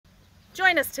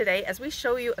Join us today as we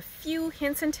show you a few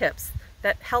hints and tips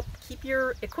that help keep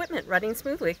your equipment running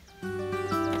smoothly.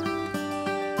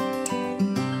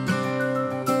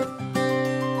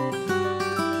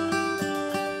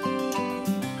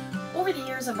 Over the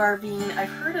years of RVing, I've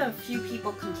heard a few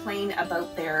people complain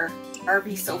about their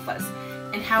RV sofas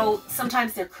and how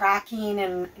sometimes they're cracking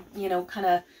and, kind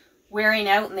of wearing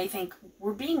out, and they think,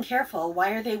 we're being careful,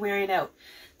 why are they wearing out?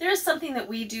 There's something that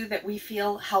we do that we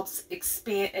feel helps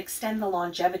extend the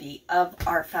longevity of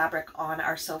our fabric on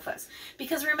our sofas.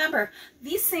 Because remember,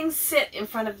 these things sit in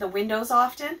front of the windows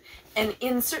often, and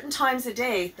in certain times of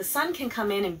day, the sun can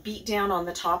come in and beat down on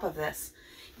the top of this.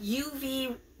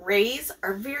 UV rays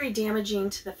are very damaging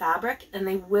to the fabric, and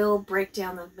they will break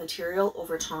down the material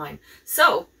over time.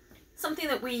 So, something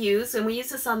that we use, and we use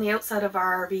this on the outside of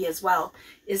our RV as well,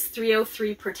 is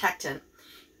 303 Protectant.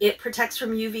 It protects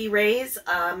from UV rays.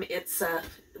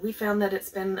 We found that it's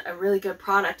been a really good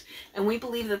product, and we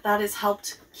believe that that has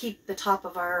helped keep the top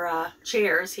of our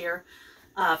chairs here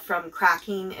from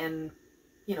cracking and,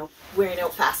 wearing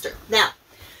out faster. Now,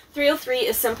 303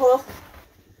 is simple.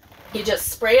 You just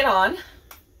spray it on.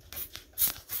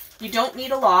 You don't need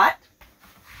a lot,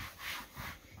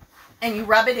 and you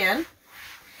rub it in.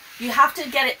 You have to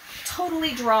get it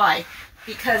totally dry,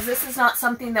 because this is not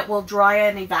something that will dry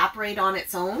and evaporate on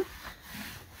its own.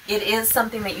 It is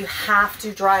something that you have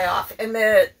to dry off. And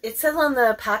it says on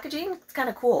the packaging, it's kind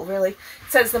of cool, really. It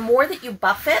says the more that you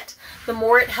buff it, the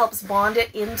more it helps bond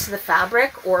it into the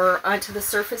fabric or onto the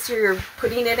surface you're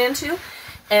putting it into,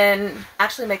 and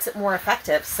actually makes it more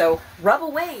effective. So rub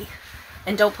away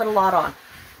and don't put a lot on.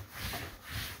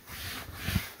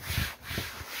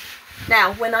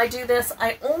 Now, when I do this,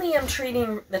 I only am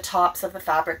treating the tops of the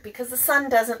fabric because the sun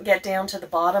doesn't get down to the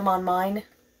bottom on mine,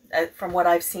 from what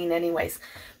I've seen anyways,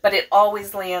 but it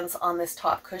always lands on this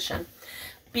top cushion.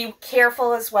 Be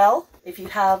careful as well if you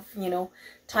have,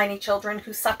 tiny children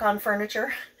who suck on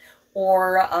furniture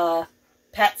or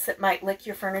pets that might lick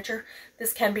your furniture.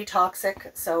 This can be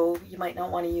toxic, so you might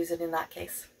not want to use it in that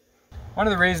case. One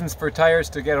of the reasons for tires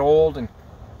to get old and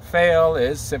fail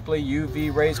is simply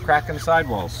UV rays cracking the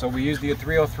sidewalls. So we use the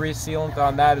 303 sealant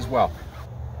on that as well.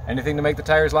 Anything to make the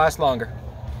tires last longer.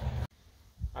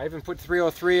 I even put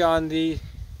 303 on the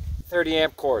 30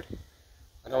 amp cord.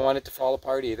 I don't want it to fall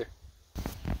apart either.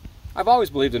 I've always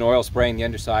believed in oil spraying the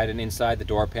underside and inside the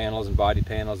door panels and body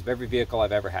panels of every vehicle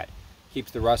I've ever had.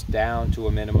 Keeps the rust down to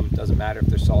a minimum. Doesn't matter if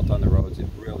there's salt on the roads, it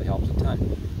really helps a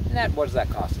ton. And what does that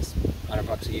cost us?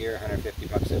 $100 a year,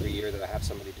 $150 every year that I have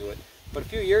somebody do it. But a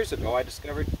few years ago I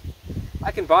discovered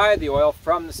I can buy the oil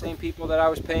from the same people that I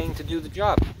was paying to do the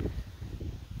job.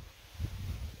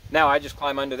 Now I just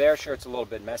climb under there. Sure, it's a little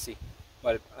bit messy,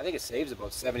 but I think it saves about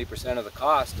 70% of the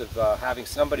cost of having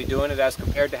somebody doing it as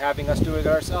compared to having us doing it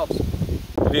ourselves.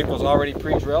 The vehicle's already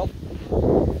pre-drilled.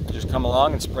 Just come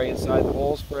along and spray inside the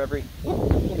holes for every...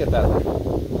 We'll get that later.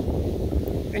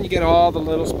 And you get all the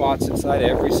little spots inside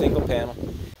every single panel.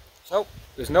 So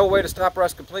there's no way to stop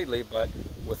rust completely, but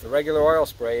with the regular oil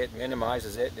spray it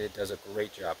minimizes it and it does a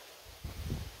great job.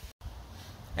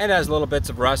 And as little bits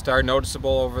of rust are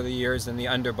noticeable over the years in the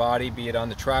underbody, be it on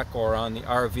the truck or on the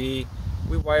RV,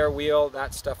 we wire wheel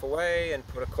that stuff away and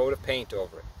put a coat of paint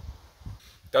over it.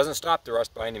 Doesn't stop the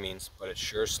rust by any means, but it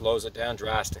sure slows it down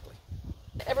drastically.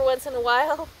 Every once in a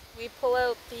while we pull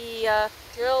out the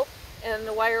drill and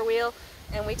the wire wheel,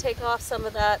 and we take off some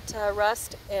of that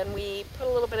rust, and we put a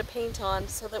little bit of paint on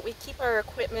so that we keep our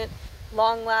equipment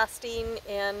long lasting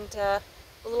and a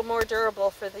little more durable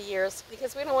for the years,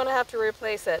 because we don't want to have to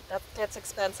replace it. That's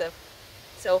expensive.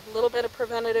 So a little bit of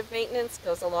preventative maintenance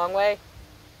goes a long way.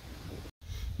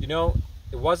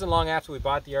 It wasn't long after we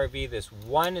bought the RV, this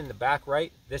one in the back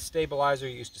right, this stabilizer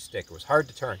used to stick. It was hard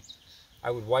to turn.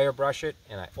 I would wire brush it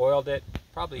and I oiled it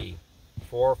probably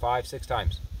 4, 5, 6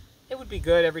 times. It would be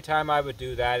good every time I would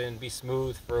do that, and it'd be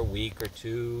smooth for a week or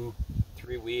 2,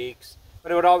 3 weeks,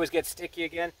 but it would always get sticky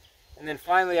again. And then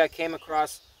finally I came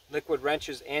across Liquid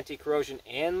Wrench's anti-corrosion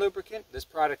and lubricant. This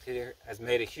product here has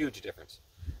made a huge difference.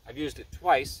 I've used it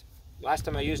twice. Last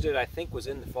time I used it I think was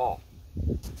in the fall.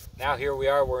 Now here we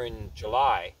are, we're in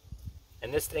July,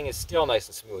 and this thing is still nice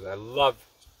and smooth. I love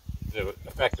the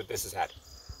effect that this has had.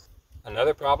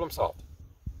 Another problem solved.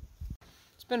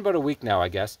 It's been about a week now, I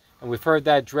guess, and we've heard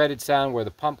that dreaded sound where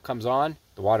the pump comes on,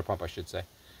 the water pump I should say,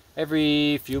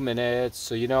 every few minutes,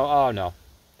 so oh no,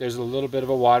 there's a little bit of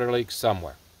a water leak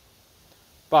somewhere.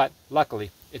 But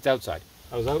luckily it's outside.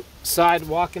 I was outside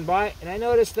walking by and I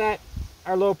noticed that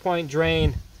our low point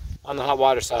drain on the hot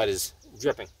water side is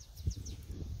dripping.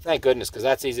 Thank goodness, because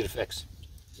that's easy to fix.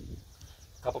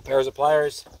 A couple pairs of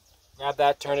pliers, grab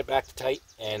that, turn it back to tight,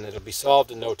 and it'll be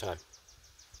solved in no time.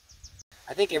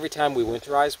 I think every time we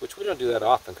winterize, which we don't do that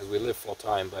often because we live full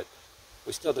time, but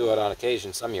we still do it on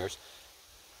occasion some years,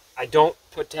 I don't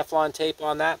put Teflon tape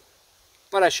on that,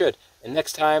 but I should. And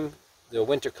next time the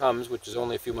winter comes, which is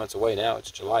only a few months away now, it's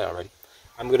July already,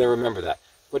 I'm going to remember that.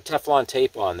 Put Teflon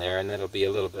tape on there, and that'll be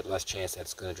a little bit less chance that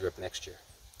it's going to drip next year.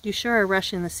 You sure are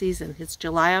rushing the season. It's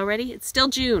July already. It's still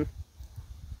June.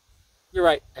 You're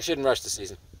right. I shouldn't rush the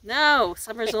season. No,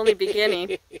 summer's only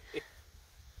beginning.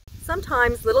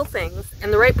 Sometimes little things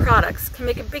and the right products can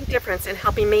make a big difference in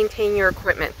helping maintain your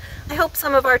equipment. I hope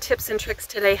some of our tips and tricks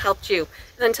today helped you.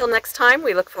 And until next time,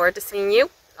 we look forward to seeing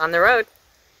you on the road.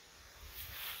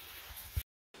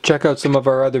 Check out some of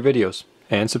our other videos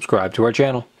and subscribe to our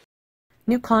channel.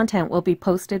 New content will be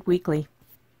posted weekly.